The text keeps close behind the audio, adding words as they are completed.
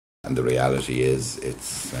and the reality is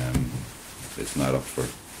it's not up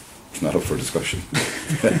for discussion.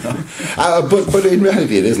 But in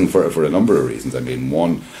reality it isn't for a number of reasons. I mean,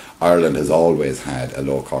 one, Ireland has always had a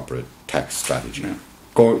low corporate tax strategy. Yeah.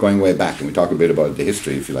 Going way back, and we talk a bit about the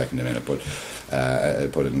history if you like in a minute, but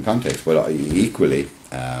put it in context. But equally,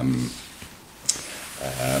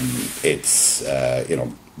 it's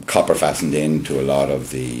copper fastened into a lot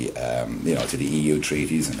of the to the EU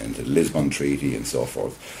treaties and into the Lisbon Treaty and so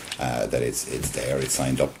forth. That it's there. It's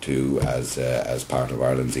signed up to as part of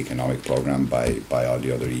Ireland's economic programme by all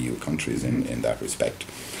the other EU countries in that respect.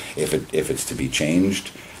 If it's to be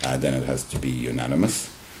changed, then it has to be unanimous.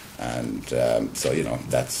 And so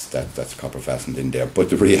that's copper fastened in there. But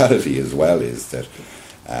the reality as well is that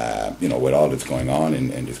with all that's going on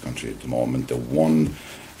in this country at the moment, the one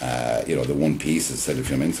piece, as I said a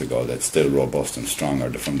few minutes ago, that's still robust and strong are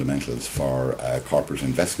the fundamentals for corporate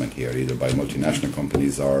investment here, either by multinational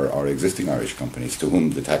companies or existing Irish companies to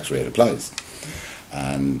whom the tax rate applies.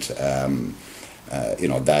 And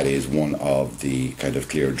that is one of the kind of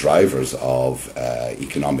clear drivers of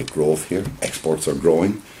economic growth here. Exports are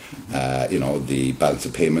growing. The balance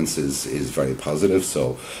of payments is very positive.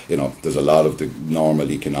 So, there's a lot of the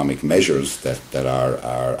normal economic measures that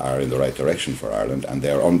are in the right direction for Ireland, and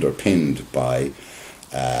they're underpinned by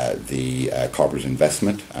the corporate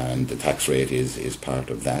investment, and the tax rate is part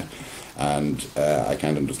of that. And I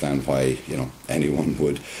can't understand why anyone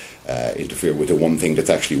would interfere with the one thing that's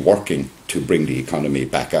actually working to bring the economy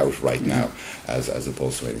back out right now, as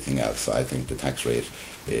opposed to anything else. So I think the tax rate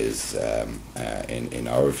is, in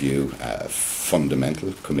our view,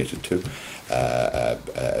 fundamental, committed to,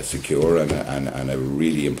 secure, and a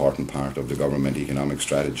really important part of the government economic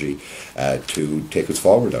strategy to take us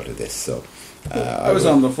forward out of this. So. I was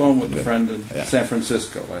on the phone with a friend in San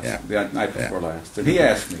Francisco the night before last, and he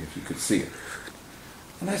asked me if you could see it.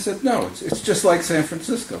 And I said, no, it's just like San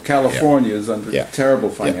Francisco. California is under terrible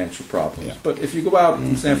financial problems. Yeah. But if you go out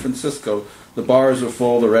in San Francisco, the bars are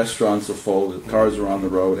full, the restaurants are full, the cars are on the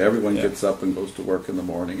road, everyone gets up and goes to work in the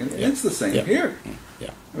morning. And it's the same here.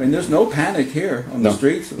 Yeah. I mean, there's no panic here on the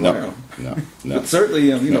streets of Ireland. No. But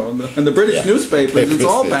certainly, in the British newspapers, it's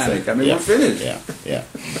all panic. I mean, we're finished. Yeah.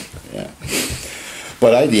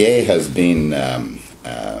 But IDA has been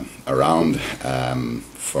around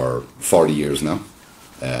for 40 years now.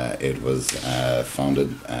 It was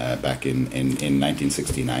founded back in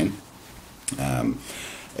 1969.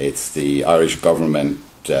 It's the Irish government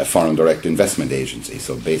foreign direct investment agency.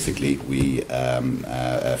 So basically we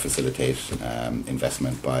facilitate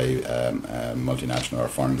investment by multinational or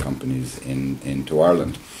foreign companies into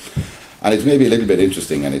Ireland. And it's maybe a little bit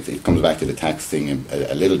interesting, and it comes back to the tax thing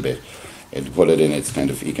a little bit. To put it in its kind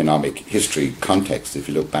of economic history context, if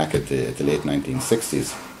you look back at the late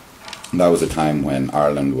 1960s, that was a time when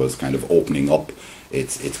Ireland was kind of opening up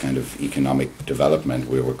its kind of economic development.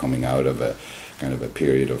 We were coming out of a kind of a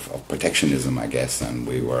period of protectionism, I guess, and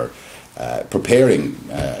we were preparing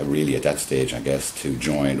really at that stage, I guess, to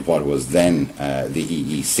join what was then the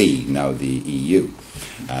EEC, now the EU.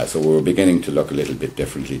 So we were beginning to look a little bit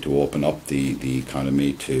differently, to open up the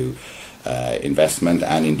economy to investment,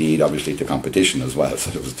 and indeed obviously to competition as well.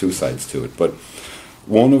 So there was two sides to it. But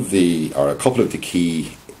a couple of the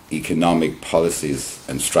key economic policies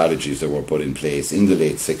and strategies that were put in place in the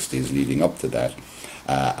late 60s leading up to that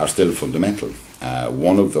are still fundamental.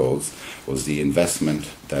 One of those was the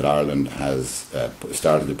investment that Ireland has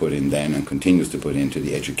started to put in then and continues to put into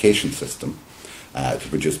the education system to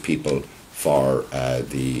produce people for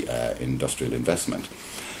the industrial investment.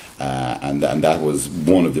 And that was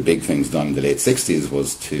one of the big things done in the late 60s,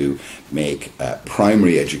 was to make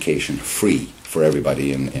primary education free for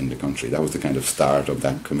everybody in the country. That was the kind of start of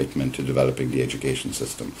that commitment to developing the education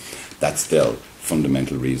system. That's still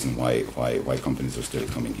fundamental reason why companies are still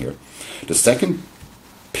coming here. The second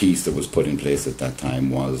piece that was put in place at that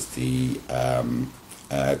time was the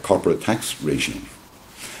corporate tax regime.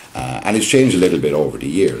 And it's changed a little bit over the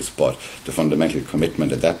years, but the fundamental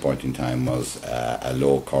commitment at that point in time was a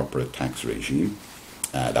low corporate tax regime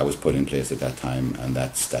that was put in place at that time, and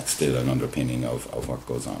that's still an underpinning of what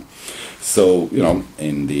goes on. So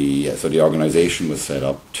the organisation was set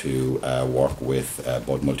up to work with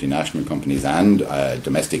both multinational companies and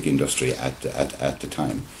domestic industry at the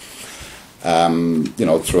time.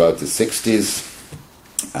 Throughout the 60s.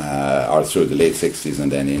 Or through the late 60s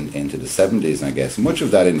and then into the 70s, I guess, much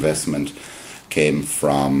of that investment came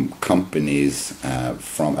from companies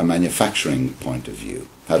from a manufacturing point of view,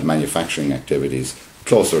 had manufacturing activities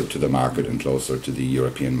closer to the market and closer to the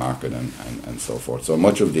European market and so forth. So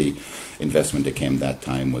much of the investment that came that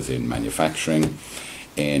time was in manufacturing,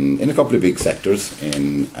 in a couple of big sectors,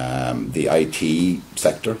 in the IT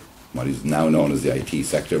sector, what is now known as the IT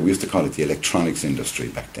sector. We used to call it the electronics industry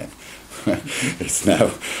back then. It's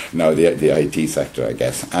now the IT sector, I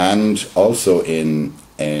guess, and also in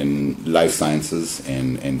life sciences,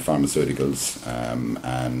 in pharmaceuticals,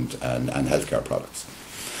 and healthcare products.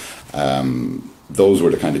 Those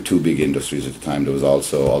were the kind of two big industries at the time. There was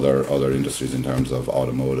also other industries in terms of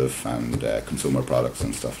automotive and consumer products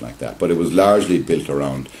and stuff like that. But it was largely built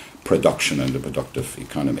around production and the productive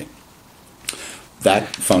economy.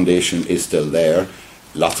 That foundation is still there.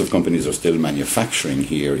 Lots of companies are still manufacturing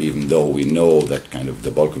here, even though we know that kind of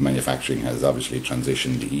the bulk of manufacturing has obviously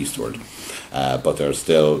transitioned eastward. But there are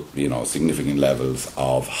still, significant levels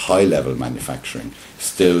of high-level manufacturing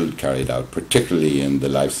still carried out, particularly in the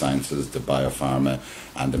life sciences, the biopharma,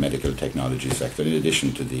 and the medical technology sector, in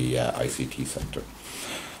addition to the ICT sector.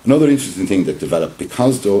 Another interesting thing that developed,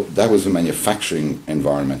 because that was a manufacturing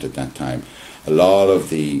environment at that time, a lot of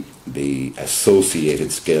the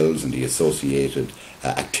associated skills and the associated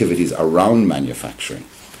activities around manufacturing,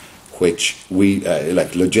 which we,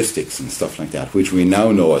 like logistics and stuff like that, which we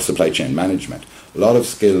now know as supply chain management. A lot of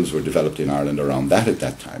skills were developed in Ireland around that at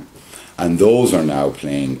that time. And those are now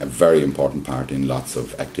playing a very important part in lots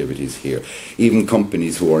of activities here. Even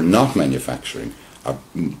companies who are not manufacturing are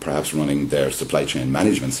perhaps running their supply chain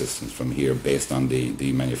management systems from here based on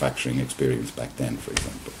the manufacturing experience back then, for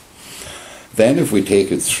example. Then if we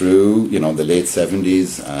take it through, the late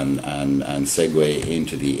 70s and segue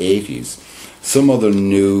into the 80s, some other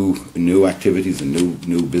new activities and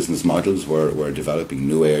new business models were developing,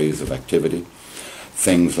 new areas of activity.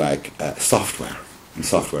 Things like software and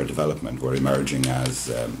software development were emerging as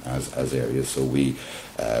areas. So we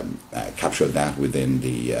captured that within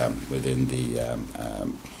the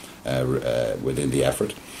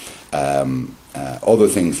effort. Other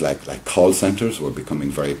things like call centres were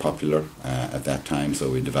becoming very popular at that time,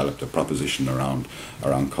 so we developed a proposition around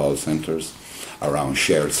call centres. Around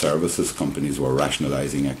shared services, companies were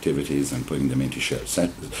rationalising activities and putting them into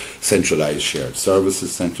centralised shared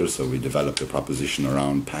services centres, so we developed a proposition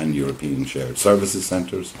around pan-European shared services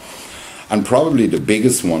centres. And probably the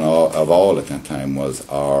biggest one of all at that time was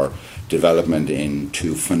our development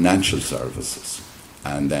into financial services.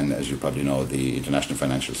 And then, as you probably know, the International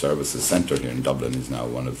Financial Services Centre here in Dublin is now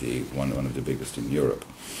one of the biggest in Europe.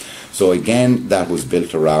 So again, that was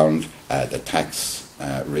built around the tax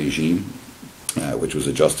regime, which was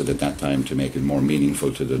adjusted at that time to make it more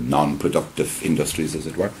meaningful to the non-productive industries, as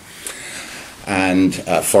it were. And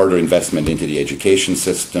further investment into the education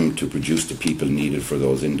system to produce the people needed for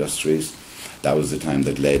those industries. That was the time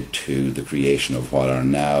that led to the creation of what are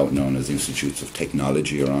now known as institutes of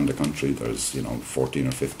technology around the country. There's 14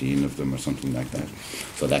 or 15 of them or something like that.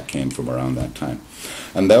 So that came from around that time.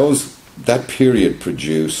 And that period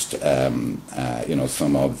produced some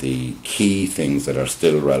of the key things that are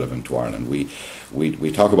still relevant to Ireland.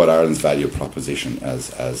 We talk about Ireland's value proposition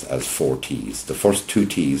as 4 T's. The first 2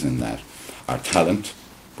 T's in that are talent,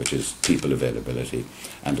 which is people availability,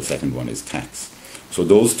 and the second one is tax. So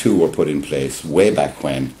those 2 were put in place way back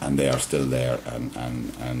when, and they are still there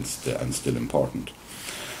and still important.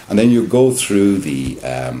 And then you go through the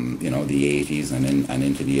 80s and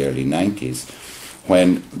into the early 90s,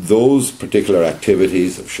 when those particular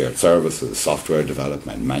activities of shared services, software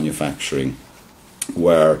development, manufacturing,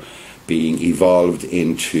 were being evolved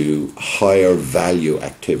into higher value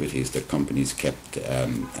activities that companies kept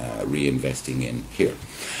reinvesting in here.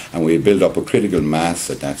 And we built up a critical mass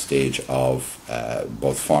at that stage of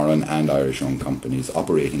both foreign and Irish-owned companies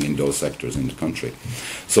operating in those sectors in the country.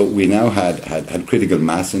 So we now had critical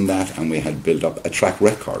mass in that, and we had built up a track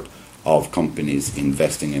record of companies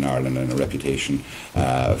investing in Ireland and a reputation,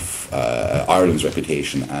 Ireland's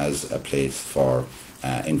reputation as a place for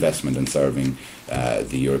investment and serving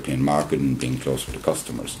the European market and being closer to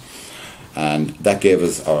customers. And that gave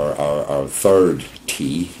us our third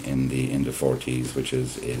T in the 4 T's, which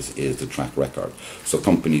is the track record. So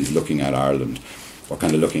companies looking at Ireland were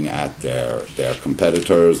kind of looking at their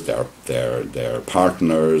competitors, their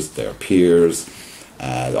partners, their peers,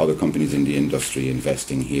 other companies in the industry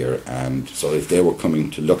investing here. And so if they were coming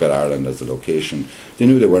to look at Ireland as a location, they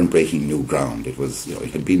knew they weren't breaking new ground. It was,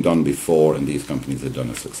 it had been done before, and these companies had done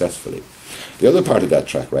it successfully. The other part of that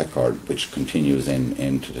track record, which continues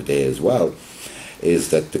into today as well, is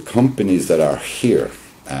that the companies that are here,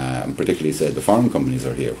 particularly say the foreign companies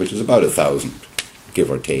are here, which is about 1,000, give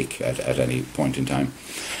or take, at any point in time.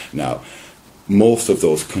 Now, most of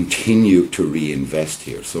those continue to reinvest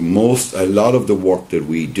here. So a lot of the work that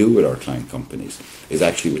we do with our client companies is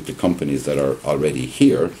actually with the companies that are already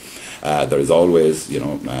here, There is always, the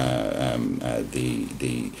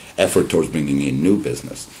effort towards bringing in new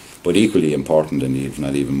business. But equally important, and if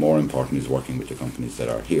not even more important, is working with the companies that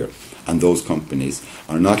are here. And those companies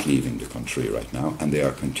are not leaving the country right now, and they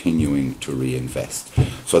are continuing to reinvest.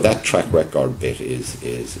 So that track record bit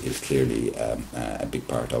is clearly a big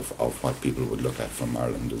part of what people would look at from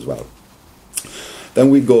Ireland as well.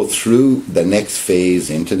 Then we go through the next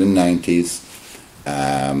phase into the 90s,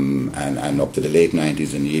 and up to the late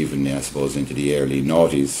 90s, and even, I suppose, into the early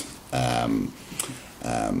 90s.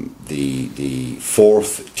 The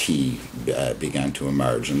fourth T began to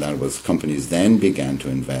emerge, and that was companies then began to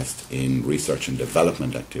invest in research and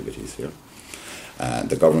development activities here.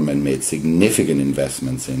 The government made significant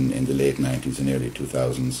investments in the late 90s and early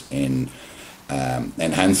 2000s in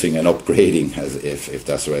enhancing and upgrading, as if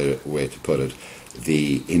that's the right way to put it,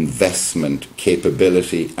 the investment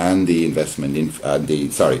capability and the investment in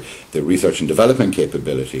the research and development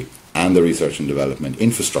capability and the research and development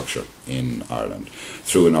infrastructure in Ireland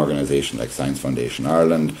through an organisation like Science Foundation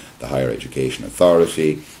Ireland, the Higher Education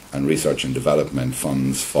Authority, and research and development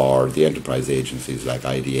funds for the enterprise agencies like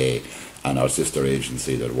IDA and our sister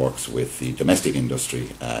agency that works with the domestic industry,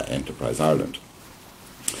 Enterprise Ireland.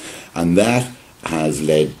 And that has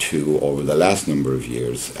led to, over the last number of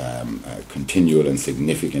years, continual and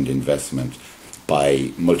significant investment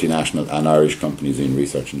by multinational and Irish companies in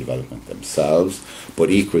research and development themselves, but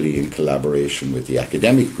equally in collaboration with the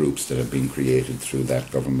academic groups that have been created through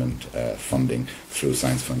that government funding through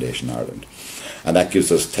Science Foundation Ireland. And that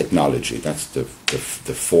gives us technology. That's the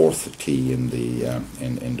fourth T in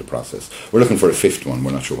the process. We're looking for a fifth one.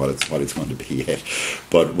 We're not sure what it's going to be yet.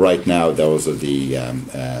 But right now, those are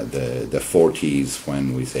the four T's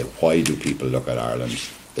when we say, why do people look at Ireland?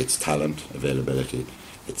 It's talent, availability,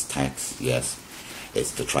 it's tax, yes.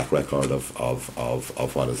 It's the track record of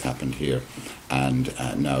what has happened here, and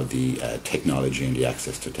now the technology and the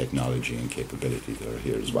access to technology and capability that are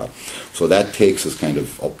here as well. So that takes us kind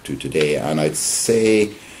of up to today, and I'd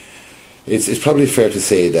say it's probably fair to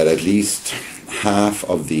say that at least half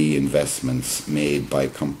of the investments made by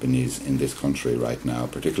companies in this country right now,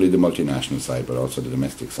 particularly the multinational side, but also the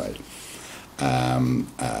domestic side,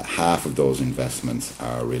 half of those investments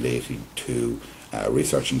are related to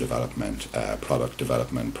research and development, product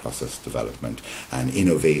development, process development, and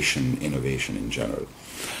innovation in general.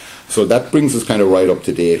 So that brings us kind of right up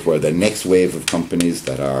to date, where the next wave of companies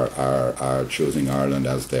that are choosing Ireland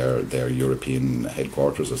as their European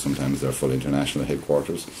headquarters, or sometimes their full international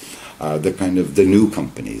headquarters, are the kind of the new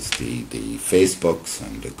companies, the Facebooks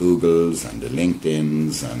and the Googles and the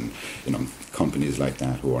LinkedIns and companies like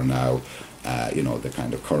that, who are now the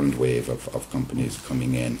kind of current wave of companies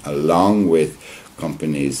coming in, along with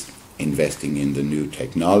companies investing in the new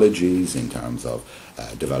technologies in terms of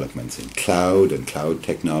developments in cloud and cloud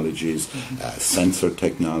technologies, sensor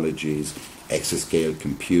technologies, exascale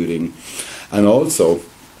computing, and also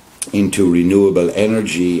into renewable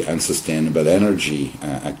energy and sustainable energy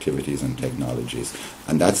activities and technologies.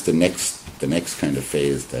 And that's the next kind of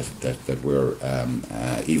phase that we're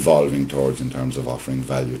evolving towards in terms of offering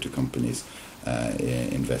value to companies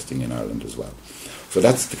investing in Ireland as well. So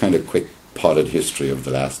that's the kind of quick potted history of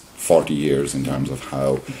the last 40 years in terms of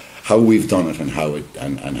how we've done it and how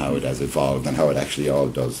it has evolved and how it actually all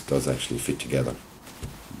does actually fit together.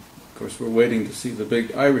 Of course, we're waiting to see the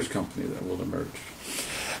big Irish company that will emerge.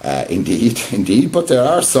 Indeed, but there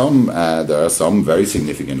are some very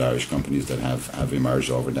significant Irish companies that have emerged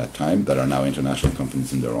over that time that are now international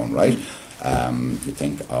companies in their own right. You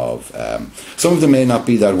think of some of them may not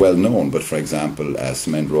be that well known, but for example,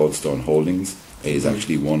 Cement Roadstone Holdings is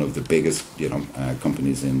actually one of the biggest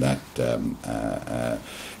companies in that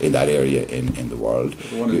area in the world.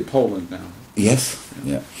 The one in Poland now. Yes,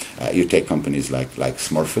 yeah. You take companies like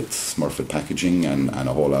Smurfit Packaging, and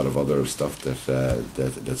a whole lot of other stuff that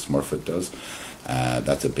Smurfit does.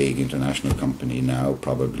 That's a big international company now,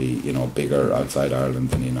 probably bigger outside Ireland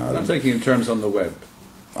than in Ireland. I'm thinking in terms on the web.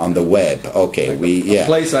 On the web, okay, a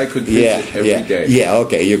place I could visit every day. Yeah,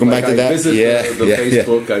 okay, you come back to that. I visit the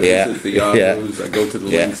Facebook, I visit the Yahoos, I go to the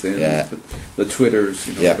LinkedIn, the Twitters.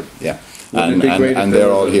 And they're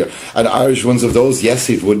all here. And Irish ones of those, yes,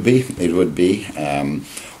 it would be.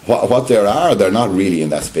 What they're not really in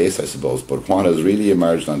that space, I suppose. But what has really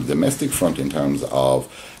emerged on the domestic front in terms of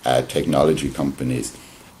technology companies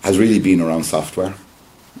has really been around software.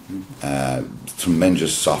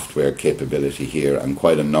 Tremendous software capability here, and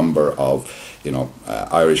quite a number of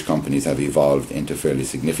Irish companies have evolved into fairly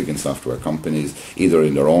significant software companies, either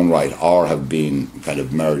in their own right or have been kind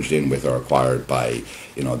of merged in with or acquired by,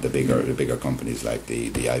 the bigger companies like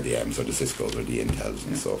the IBMs or the Ciscos or the Intels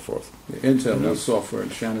and so forth. Intel does software in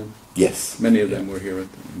Shannon. Yes. Many of them were here in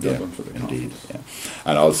Dublin for the conference. Indeed, yeah.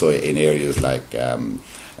 And also in areas like,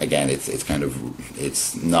 again,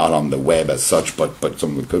 it's not on the web as such, but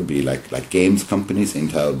some of it could be like games companies.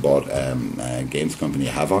 Intel bought a games company,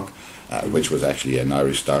 Havoc, which was actually an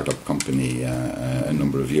Irish startup company a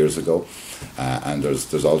number of years ago. And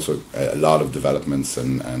there's also a lot of developments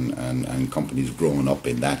and companies growing up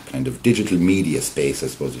in that kind of digital media space, I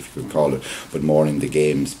suppose, if you could call it, but more in the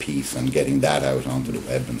games piece and getting that out onto the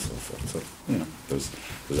web and so forth. So,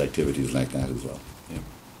 there's activities like that as well. Yeah.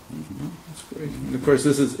 Mm-hmm. That's great. And of course,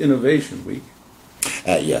 this is Innovation Week.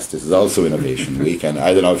 Yes, this is also Innovation Week, and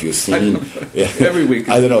I don't know if you've seen. Every week.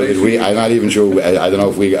 I don't know. I'm not even sure. I don't know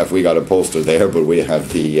if we got a poster there, but we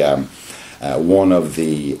have the one of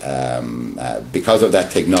the because of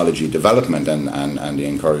that technology development and the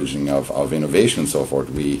encouraging of innovation and so forth.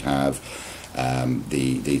 We have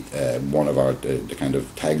the one of our the kind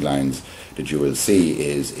of taglines that you will see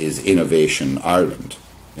is Innovation Ireland.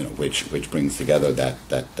 Which brings together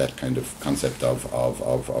that kind of concept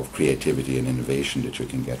of creativity and innovation that you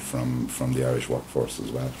can get from the Irish workforce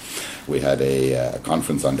as well. We had a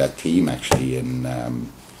conference on that theme actually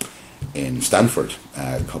in Stanford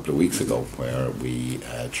a couple of weeks ago, where we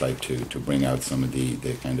tried to bring out some of the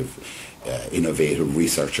kind of innovative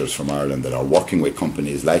researchers from Ireland that are working with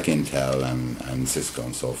companies like Intel and Cisco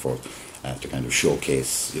and so forth to kind of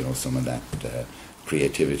showcase some of that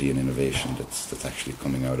creativity and innovation that's actually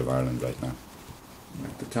coming out of Ireland right now.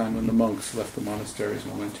 At the time when the monks left the monasteries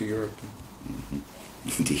and went to Europe. Mm-hmm.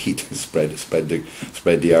 Indeed,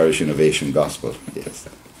 spread the Irish innovation gospel. Yes,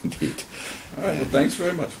 indeed. All right. Well, thanks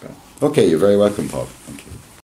very much, Pat. Okay, you're very welcome, Paul. Thank you.